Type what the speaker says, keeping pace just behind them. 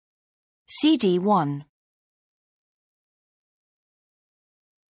CD1.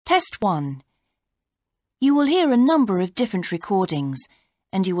 Test-1. You will hear a number of different recordings,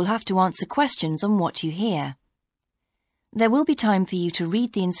 and you will have to answer questions on what you hear. There will be time for you to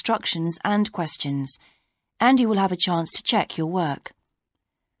read the instructions and questions, and you will have a chance to check your work.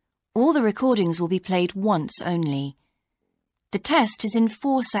 All the recordings will be played once only. The test is in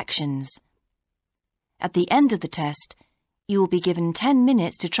 4 sections. At the end of the test, you will be given 10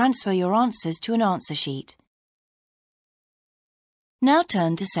 minutes to transfer your answers to an answer sheet. Now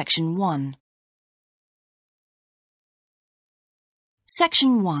turn to Section 1.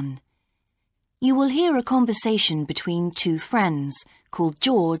 Section 1. You will hear a conversation between 2 friends called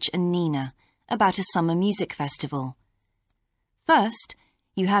George and Nina about a summer music festival. First,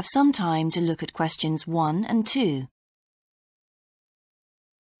 you have some time to look at questions 1 and 2.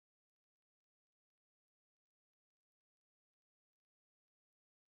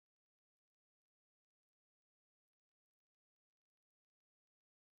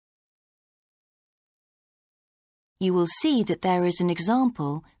 You will see that there is an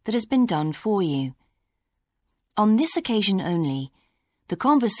example that has been done for you. On this occasion only, the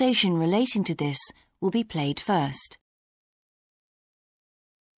conversation relating to this will be played first.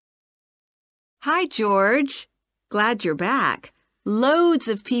 Hi, George. Glad you're back. Loads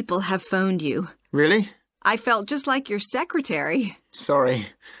of people have phoned you. Really? I felt just like your secretary. Sorry.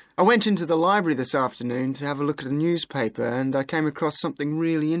 I went into the library this afternoon to have a look at a newspaper and I came across something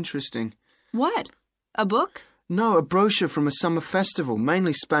really interesting. What? A book? No, a brochure from a summer festival,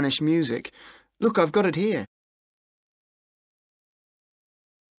 mainly Spanish music. Look, I've got it here.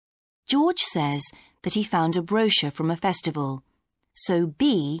 George says that he found a brochure from a festival, so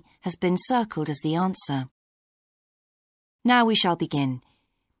B has been circled as the answer. Now we shall begin.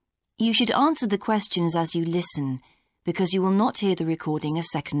 You should answer the questions as you listen, because you will not hear the recording a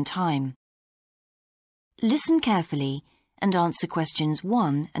second time. Listen carefully and answer questions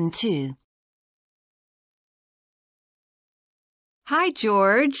 1 and 2. Hi,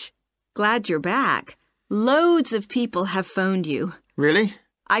 George. Glad you're back. Loads of people have phoned you. Really?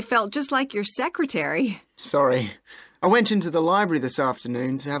 I felt just like your secretary. Sorry. I went into the library this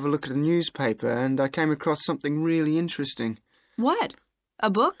afternoon to have a look at a newspaper and I came across something really interesting. What? A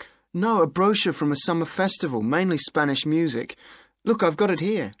book? No, a brochure from a summer festival, mainly Spanish music. Look, I've got it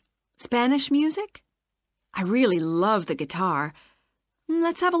here. Spanish music? I really love the guitar.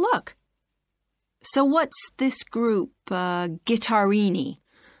 Let's have a look. So what's this group, Guittarini?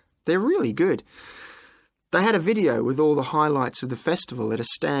 They're really good. They had a video with all the highlights of the festival at a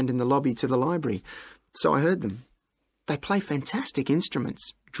stand in the lobby to the library, so I heard them. They play fantastic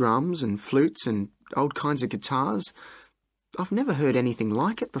instruments, drums and flutes and old kinds of guitars. I've never heard anything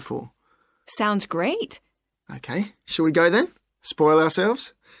like it before. Sounds great. Okay, shall we go then? Spoil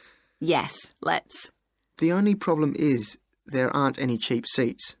ourselves? Yes, let's. The only problem is there aren't any cheap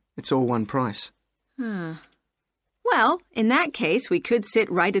seats. It's all one price. Well, in that case, we could sit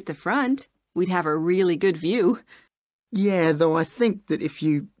right at the front. We'd have a really good view. Yeah, though I think that if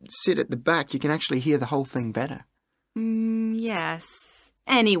you sit at the back, you can actually hear the whole thing better. Yes.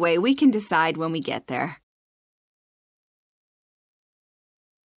 Anyway, we can decide when we get there.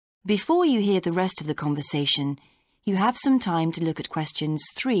 Before you hear the rest of the conversation, you have some time to look at questions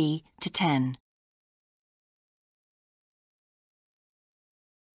 3 to 10.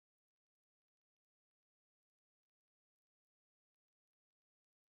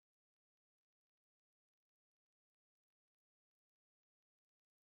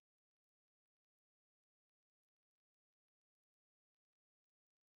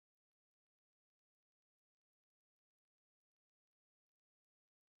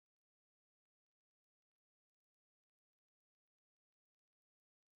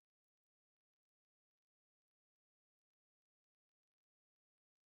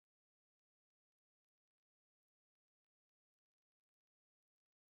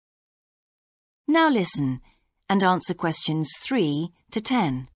 Now listen and answer questions 3 to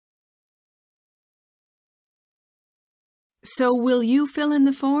 10. So will you fill in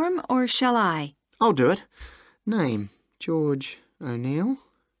the form or shall I? I'll do it. Name, George O'Neill.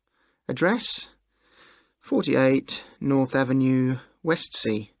 Address, 48 North Avenue,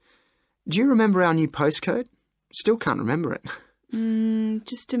 Westsea. Do you remember our new postcode? Still can't remember it.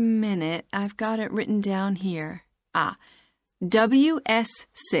 Just a minute. I've got it written down here.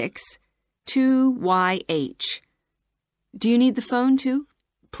 WS6 2YH. Do you need the phone too?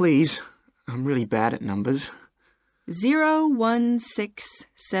 Please. I'm really bad at numbers.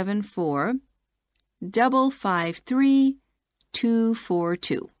 01674 553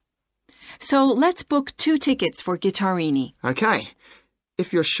 242. So let's book 2 tickets for Guittarini. Okay.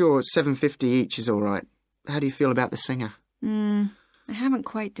 If you're sure $7.50 each is all right, how do you feel about the singer? I haven't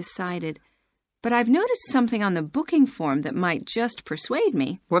quite decided, but I've noticed something on the booking form that might just persuade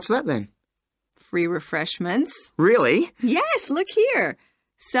me. What's that then? Free refreshments. Really? Yes, look here.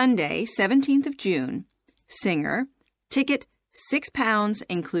 Sunday, 17th of June. Singer. Ticket, £6,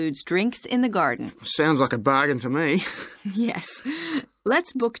 includes drinks in the garden. Sounds like a bargain to me. Yes.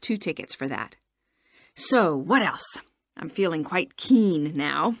 Let's book 2 tickets for that. So, what else? I'm feeling quite keen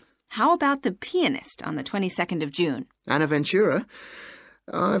now. How about the pianist on the 22nd of June? Anna Ventura?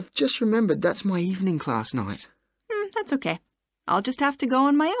 I've just remembered that's my evening class night. That's okay. I'll just have to go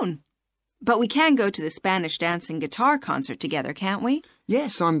on my own. But we can go to the Spanish dance and guitar concert together, can't we?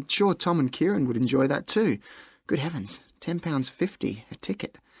 Yes, I'm sure Tom and Kieran would enjoy that too. Good heavens, £10.50 a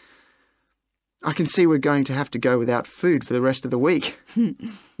ticket. I can see we're going to have to go without food for the rest of the week.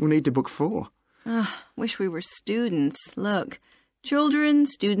 We'll need to book 4. Wish we were students. Look, children,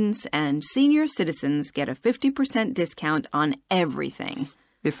 students, and senior citizens get a 50% discount on everything.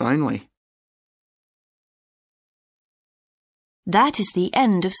 If only. That is the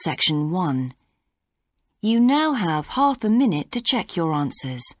end of section 1. You now have half a minute to check your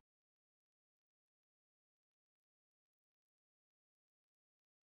answers.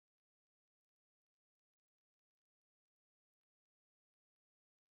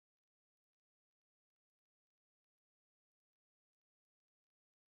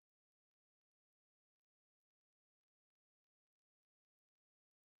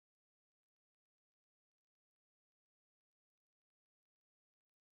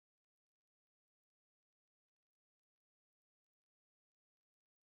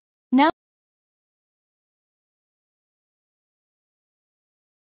 Now,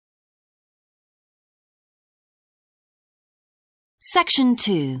 Section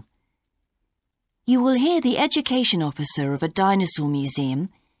 2. You will hear the education officer of a dinosaur museum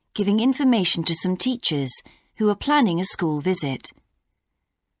giving information to some teachers who are planning a school visit.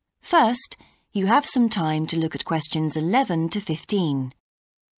 First, you have some time to look at questions 11 to 15.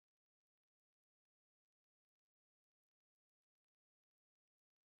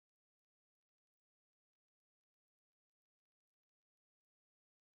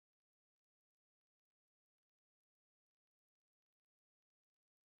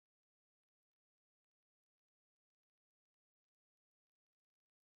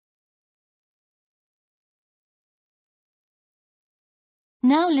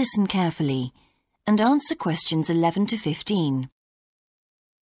 Now listen carefully and answer questions 11 to 15.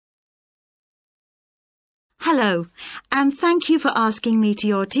 Hello, and thank you for asking me to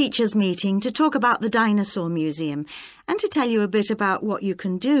your teachers' meeting to talk about the Dinosaur Museum and to tell you a bit about what you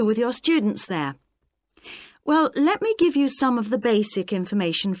can do with your students there. Well, let me give you some of the basic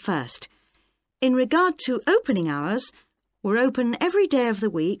information first. In regard to opening hours, we're open every day of the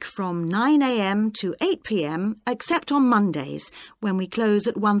week from 9 a.m. to 8 p.m. except on Mondays, when we close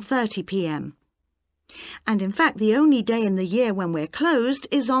at 1:30 p.m. And in fact, the only day in the year when we're closed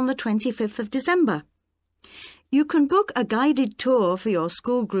is on the 25th of December. You can book a guided tour for your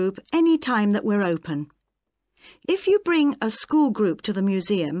school group any time that we're open. If you bring a school group to the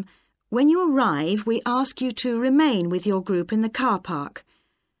museum, when you arrive, we ask you to remain with your group in the car park.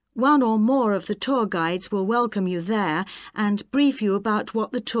 One or more of the tour guides will welcome you there and brief you about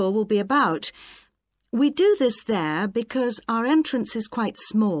what the tour will be about. We do this there because our entrance is quite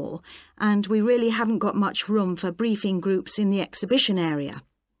small and we really haven't got much room for briefing groups in the exhibition area.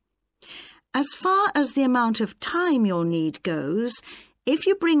 As far as the amount of time you'll need goes, if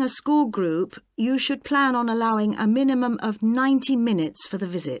you bring a school group, you should plan on allowing a minimum of 90 minutes for the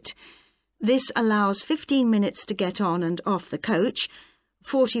visit. This allows 15 minutes to get on and off the coach,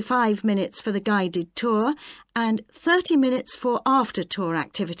 45 minutes for the guided tour, and 30 minutes for after-tour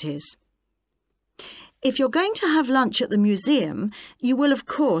activities. If you're going to have lunch at the museum, you will of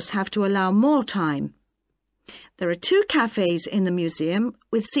course have to allow more time. There are 2 cafes in the museum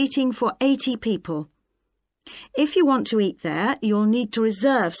with seating for 80 people. If you want to eat there, you'll need to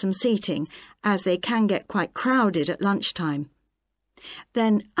reserve some seating, as they can get quite crowded at lunchtime.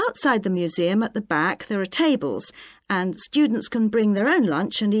 Then, outside the museum at the back, there are tables, and students can bring their own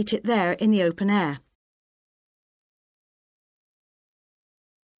lunch and eat it there in the open air.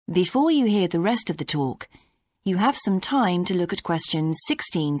 Before you hear the rest of the talk, you have some time to look at questions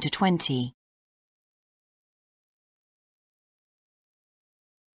 16 to 20.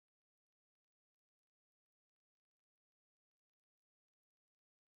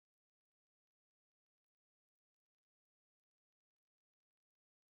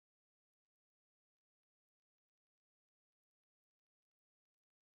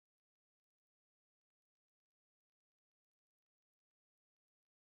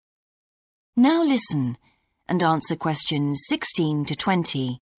 Now listen and answer questions 16 to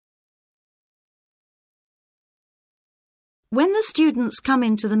 20. When the students come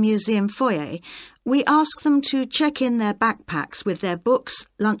into the museum foyer, we ask them to check in their backpacks with their books,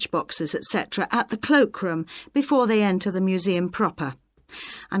 lunchboxes, etc. at the cloakroom before they enter the museum proper.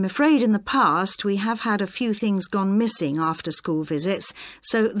 I'm afraid in the past we have had a few things gone missing after school visits,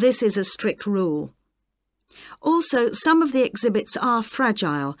 so this is a strict rule. Also, some of the exhibits are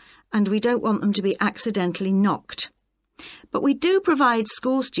fragile and we don't want them to be accidentally knocked. But we do provide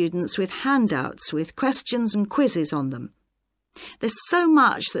school students with handouts with questions and quizzes on them. There's so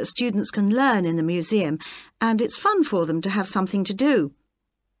much that students can learn in the museum, and it's fun for them to have something to do.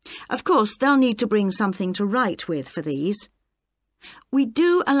 Of course, they'll need to bring something to write with for these. We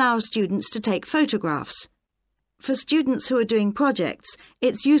do allow students to take photographs. For students who are doing projects,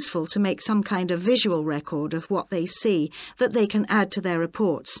 it's useful to make some kind of visual record of what they see that they can add to their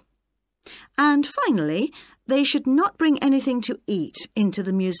reports. And finally, they should not bring anything to eat into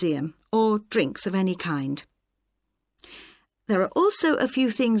the museum, or drinks of any kind. There are also a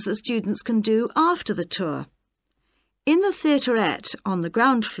few things that students can do after the tour. In the theaterette on the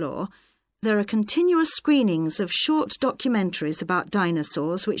ground floor, there are continuous screenings of short documentaries about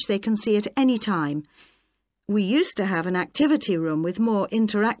dinosaurs which they can see at any time. We used to have an activity room with more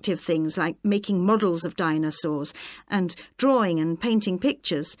interactive things like making models of dinosaurs and drawing and painting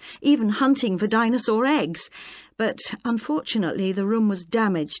pictures, even hunting for dinosaur eggs. But unfortunately, the room was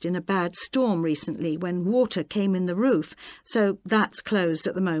damaged in a bad storm recently when water came in the roof, so that's closed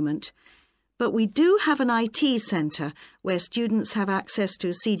at the moment. But we do have an IT centre where students have access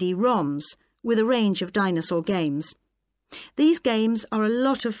to CD-ROMs with a range of dinosaur games. These games are a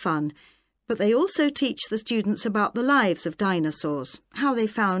lot of fun, but they also teach the students about the lives of dinosaurs, how they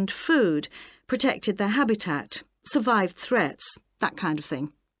found food, protected their habitat, survived threats, that kind of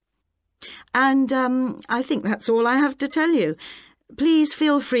thing. And I think that's all I have to tell you. Please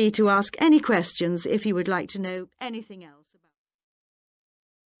feel free to ask any questions if you would like to know anything else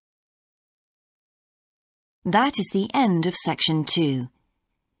about. That is the end of section 2.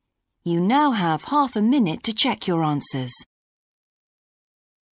 You now have half a minute to check your answers.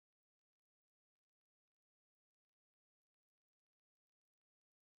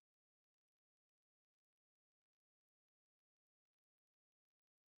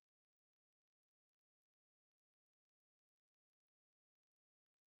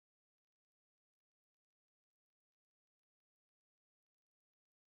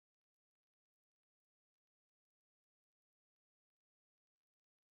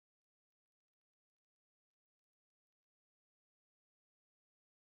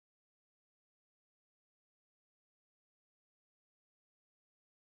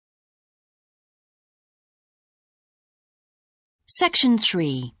 Section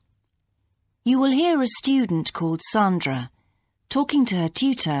 3. You will hear a student called Sandra talking to her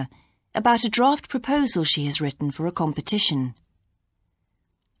tutor about a draft proposal she has written for a competition.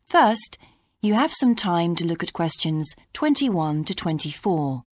 First, you have some time to look at questions 21 to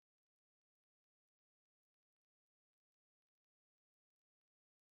 24.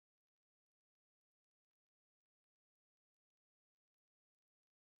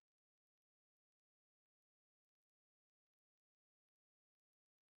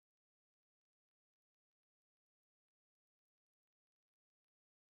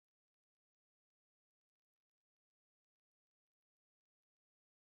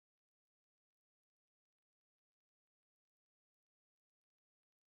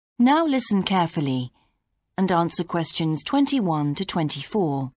 Now listen carefully and answer questions 21 to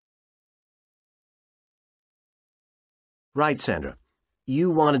 24. Right, Sandra.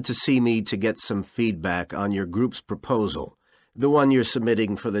 You wanted to see me to get some feedback on your group's proposal, the one you're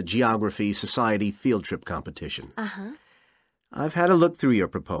submitting for the Geography Society field trip competition. Uh-huh. I've had a look through your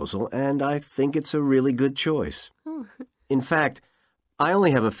proposal, and I think it's a really good choice. Oh. In fact, I only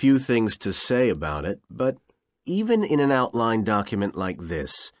have a few things to say about it, but even in an outline document like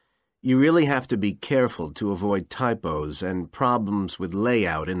this, you really have to be careful to avoid typos and problems with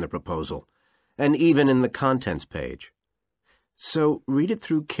layout in the proposal, and even in the contents page. So read it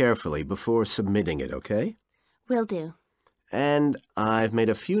through carefully before submitting it, okay? Will do. And I've made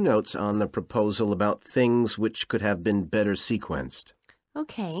a few notes on the proposal about things which could have been better sequenced.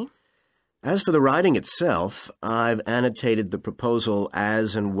 Okay. As for the writing itself, I've annotated the proposal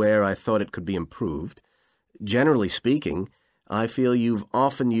as and where I thought it could be improved. Generally speaking, I feel you've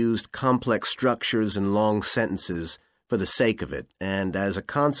often used complex structures and long sentences for the sake of it, and as a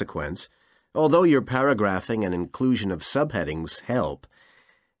consequence, although your paragraphing and inclusion of subheadings help,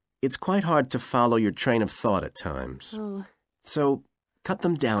 it's quite hard to follow your train of thought at times. Oh. So cut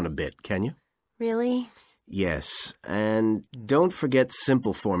them down a bit, can you? Really? Yes, and don't forget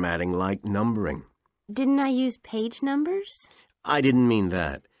simple formatting like numbering. Didn't I use page numbers? I didn't mean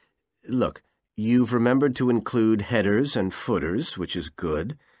that. Look, you've remembered to include headers and footers, which is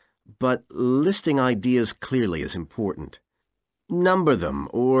good, but listing ideas clearly is important. Number them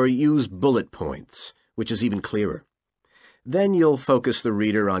or use bullet points, which is even clearer. Then you'll focus the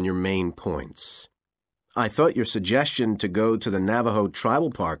reader on your main points. I thought your suggestion to go to the Navajo Tribal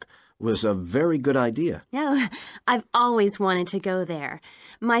Park was a very good idea. No, I've always wanted to go there.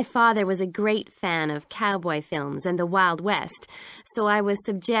 My father was a great fan of cowboy films and the Wild West, so I was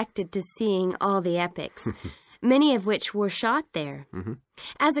subjected to seeing all the epics, many of which were shot there.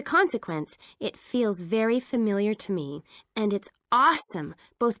 As a consequence, it feels very familiar to me, and it's awesome,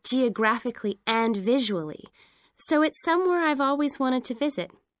 both geographically and visually. So it's somewhere I've always wanted to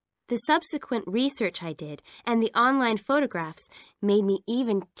visit. The subsequent research I did and the online photographs made me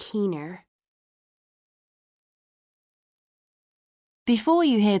even keener. Before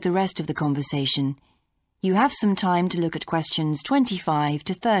you hear the rest of the conversation, you have some time to look at questions 25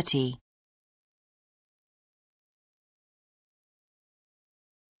 to 30.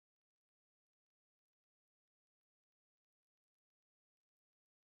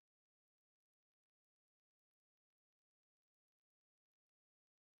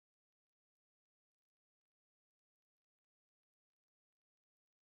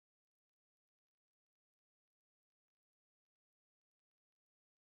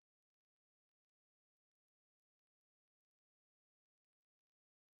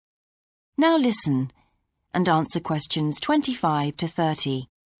 Now listen and answer questions 25 to 30.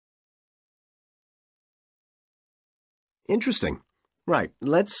 Interesting. Right,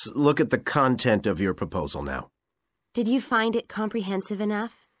 let's look at the content of your proposal now. Did you find it comprehensive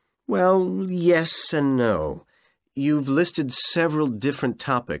enough? Well, yes and no. You've listed several different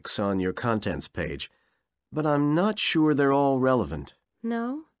topics on your contents page, but I'm not sure they're all relevant.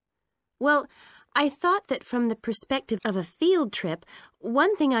 No? Well, I thought that from the perspective of a field trip,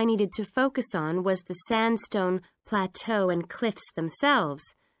 one thing I needed to focus on was the sandstone plateau and cliffs themselves.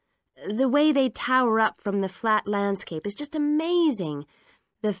 The way they tower up from the flat landscape is just amazing.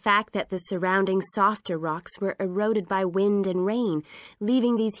 The fact that the surrounding softer rocks were eroded by wind and rain,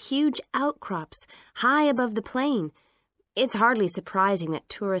 leaving these huge outcrops high above the plain. It's hardly surprising that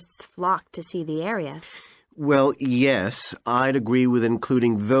tourists flock to see the area. Well, yes, I'd agree with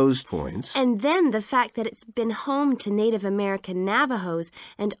including those points. And then the fact that it's been home to Native American Navajos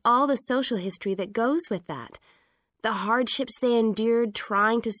and all the social history that goes with that. The hardships they endured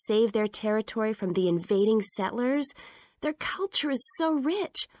trying to save their territory from the invading settlers. Their culture is so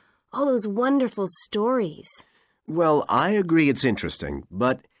rich. All those wonderful stories. Well, I agree it's interesting,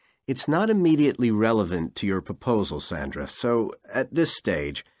 but it's not immediately relevant to your proposal, Sandra. So, at this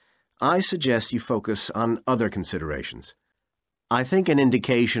stage, I suggest you focus on other considerations. I think an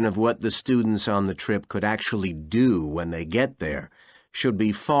indication of what the students on the trip could actually do when they get there should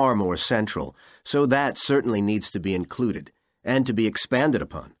be far more central, so that certainly needs to be included and to be expanded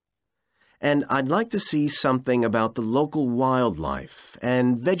upon. And I'd like to see something about the local wildlife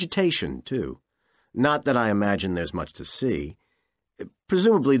and vegetation, too. Not that I imagine there's much to see.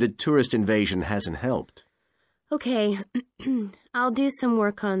 Presumably the tourist invasion hasn't helped. Okay, I'll do some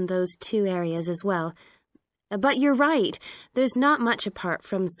work on those two areas as well. But you're right, there's not much apart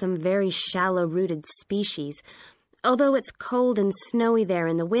from some very shallow-rooted species. Although it's cold and snowy there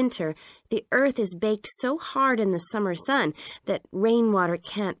in the winter, the earth is baked so hard in the summer sun that rainwater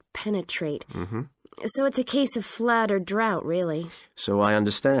can't penetrate. So it's a case of flood or drought, really. So I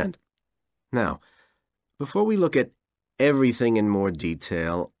understand. Now, before we look at everything in more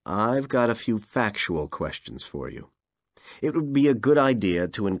detail, I've got a few factual questions for you. It would be a good idea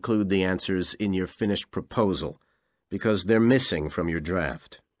to include the answers in your finished proposal, because they're missing from your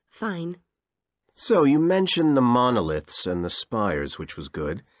draft. Fine. So you mentioned the monoliths and the spires, which was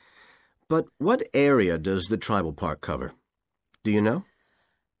good. But what area does the tribal park cover? Do you know?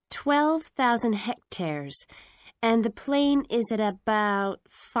 12,000 hectares, and the plain is at about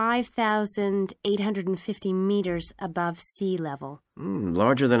 5,850 meters above sea level.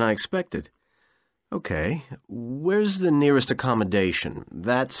 Larger than I expected. Okay, where's the nearest accommodation?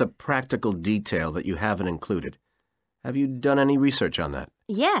 That's a practical detail that you haven't included. Have you done any research on that?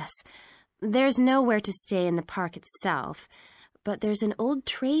 Yes. There's nowhere to stay in the park itself, but there's an old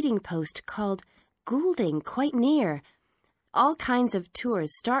trading post called Goulding quite near. All kinds of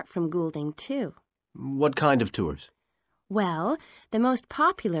tours start from Goulding, too. What kind of tours? Well, the most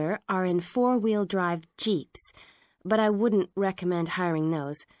popular are in four-wheel drive Jeeps, but I wouldn't recommend hiring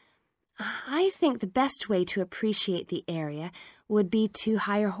those. I think the best way to appreciate the area would be to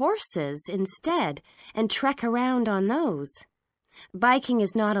hire horses instead and trek around on those. Biking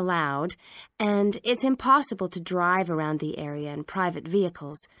is not allowed, and it's impossible to drive around the area in private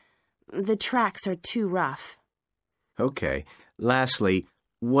vehicles. The tracks are too rough. Okay. Lastly,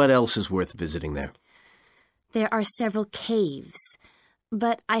 what else is worth visiting there? There are several caves,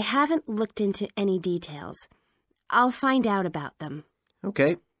 but I haven't looked into any details. I'll find out about them.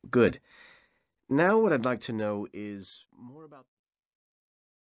 Okay, good. Now what I'd like to know is more about...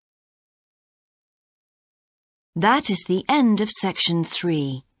 That is the end of section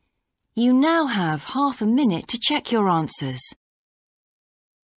 3. You now have half a minute to check your answers.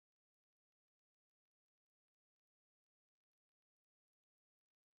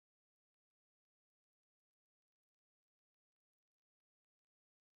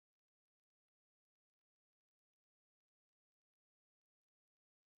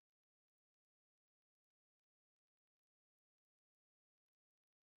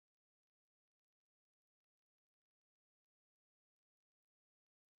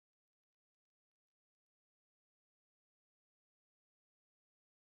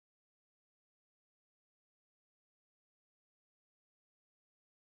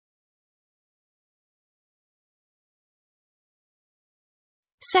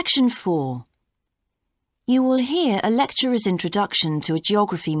 Section 4. You will hear a lecturer's introduction to a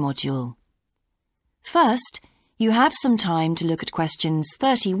geography module. First, you have some time to look at questions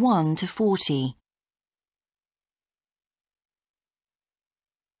 31 to 40.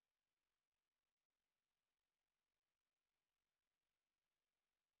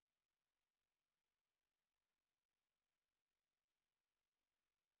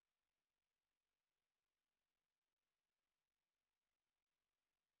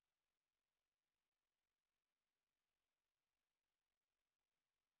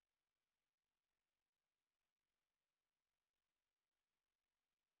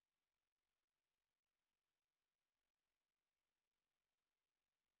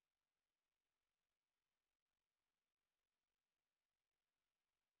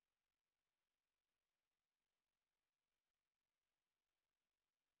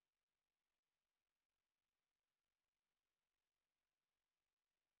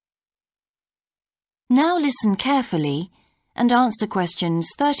 Now listen carefully and answer questions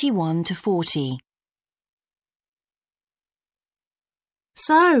 31 to 40.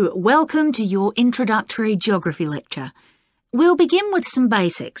 So, welcome to your introductory geography lecture. We'll begin with some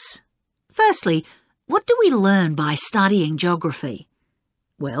basics. Firstly, what do we learn by studying geography?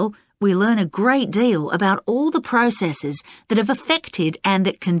 Well, we learn a great deal about all the processes that have affected and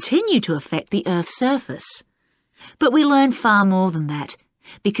that continue to affect the Earth's surface. But we learn far more than that,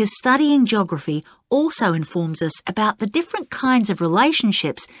 because studying geography also informs us about the different kinds of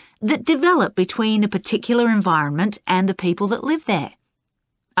relationships that develop between a particular environment and the people that live there.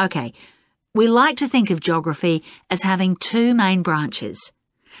 Okay, we like to think of geography as having two main branches.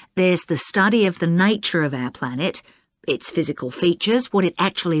 There's the study of the nature of our planet, its physical features, what it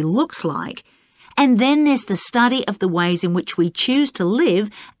actually looks like, and then there's the study of the ways in which we choose to live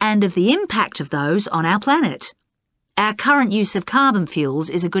and of the impact of those on our planet. Our current use of carbon fuels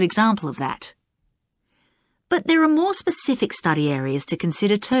is a good example of that. But there are more specific study areas to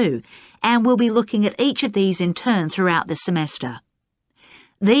consider too, and we'll be looking at each of these in turn throughout the semester.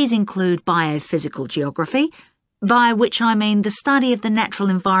 These include biophysical geography, by which I mean the study of the natural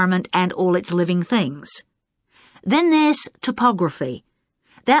environment and all its living things. Then there's topography.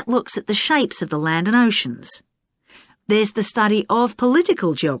 That looks at the shapes of the land and oceans. There's the study of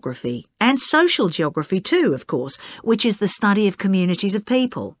political geography, and social geography too, of course, which is the study of communities of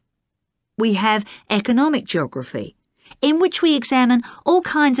people. We have economic geography, in which we examine all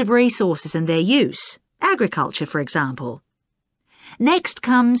kinds of resources and their use, agriculture, for example. Next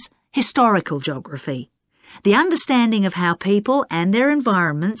comes historical geography, the understanding of how people and their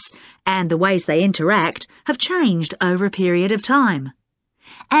environments and the ways they interact have changed over a period of time.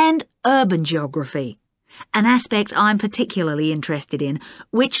 And urban geography, an aspect I'm particularly interested in,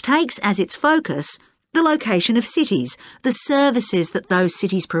 which takes as its focus the location of cities, the services that those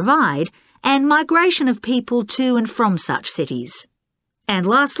cities provide, and migration of people to and from such cities. And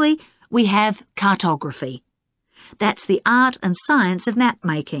lastly, we have cartography. That's the art and science of map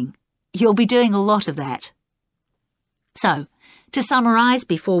making. You'll be doing a lot of that. So, to summarise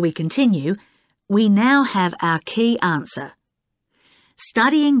before we continue, we now have our key answer.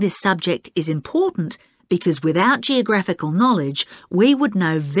 Studying this subject is important because without geographical knowledge, we would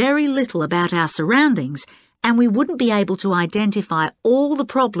know very little about our surroundings and we wouldn't be able to identify all the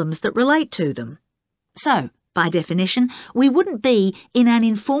problems that relate to them. So, By definition, we wouldn't be in an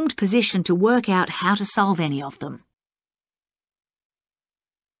informed position to work out how to solve any of them.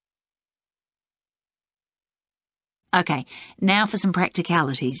 OK, now for some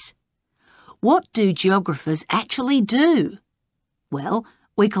practicalities. What do geographers actually do? Well,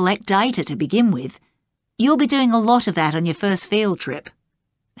 we collect data to begin with. You'll be doing a lot of that on your first field trip.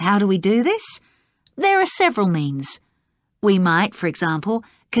 How do we do this? There are several means. We might, for example,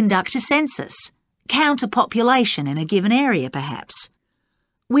 conduct a census, count a population in a given area perhaps.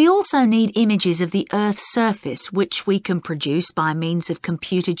 We also need images of the Earth's surface which we can produce by means of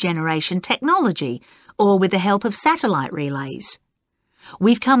computer generation technology or with the help of satellite relays.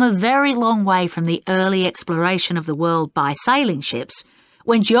 We've come a very long way from the early exploration of the world by sailing ships,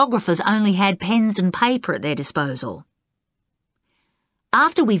 when geographers only had pens and paper at their disposal.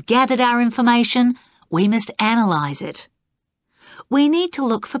 After we've gathered our information, we must analyse it. We need to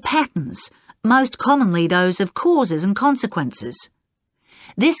look for patterns, most commonly those of causes and consequences.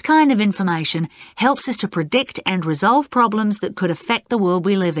 This kind of information helps us to predict and resolve problems that could affect the world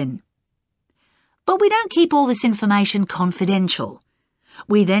we live in. But we don't keep all this information confidential.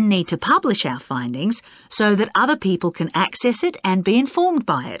 We then need to publish our findings so that other people can access it and be informed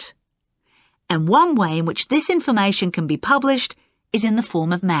by it. And one way in which this information can be published is in the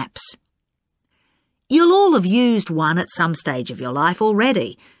form of maps. You'll all have used one at some stage of your life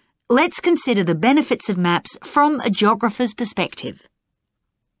already. Let's consider the benefits of maps from a geographer's perspective.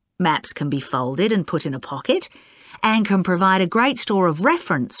 Maps can be folded and put in a pocket and can provide a great store of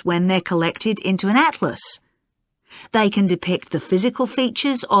reference when they're collected into an atlas. They can depict the physical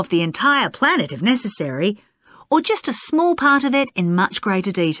features of the entire planet if necessary, or just a small part of it in much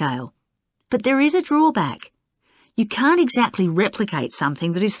greater detail. But there is a drawback. You can't exactly replicate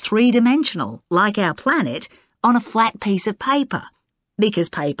something that is three-dimensional, like our planet, on a flat piece of paper, because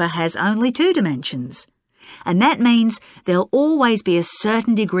paper has only 2 dimensions. And that means there'll always be a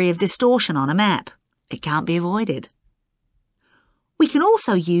certain degree of distortion on a map. It can't be avoided. We can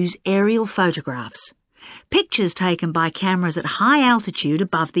also use aerial photographs, pictures taken by cameras at high altitude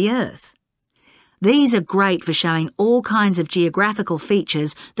above the Earth. These are great for showing all kinds of geographical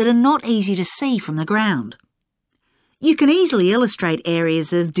features that are not easy to see from the ground. You can easily illustrate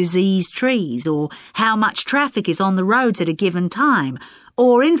areas of diseased trees, or how much traffic is on the roads at a given time,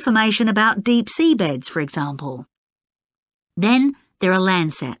 or information about deep seabeds, for example. Then there are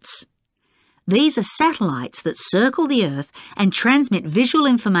Landsats. These are satellites that circle the Earth and transmit visual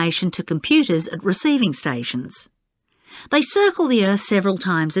information to computers at receiving stations. They circle the Earth several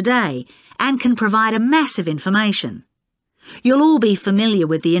times a day and can provide a massive information. You'll all be familiar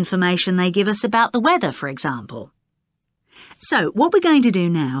with the information they give us about the weather, for example. So, what we're going to do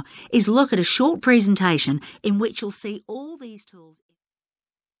now is look at a short presentation in which you'll see all these tools.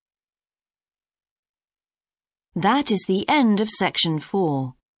 That is the end of section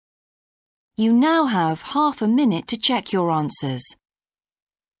 4. You now have half a minute to check your answers.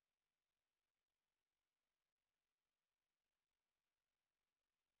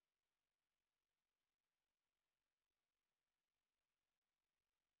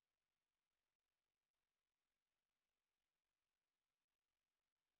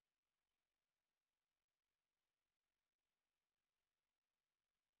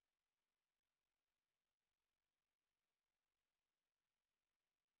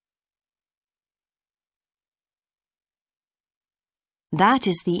 That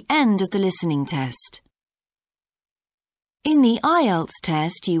is the end of the listening test. In the IELTS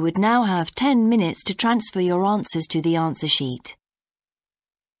test, you would now have 10 minutes to transfer your answers to the answer sheet.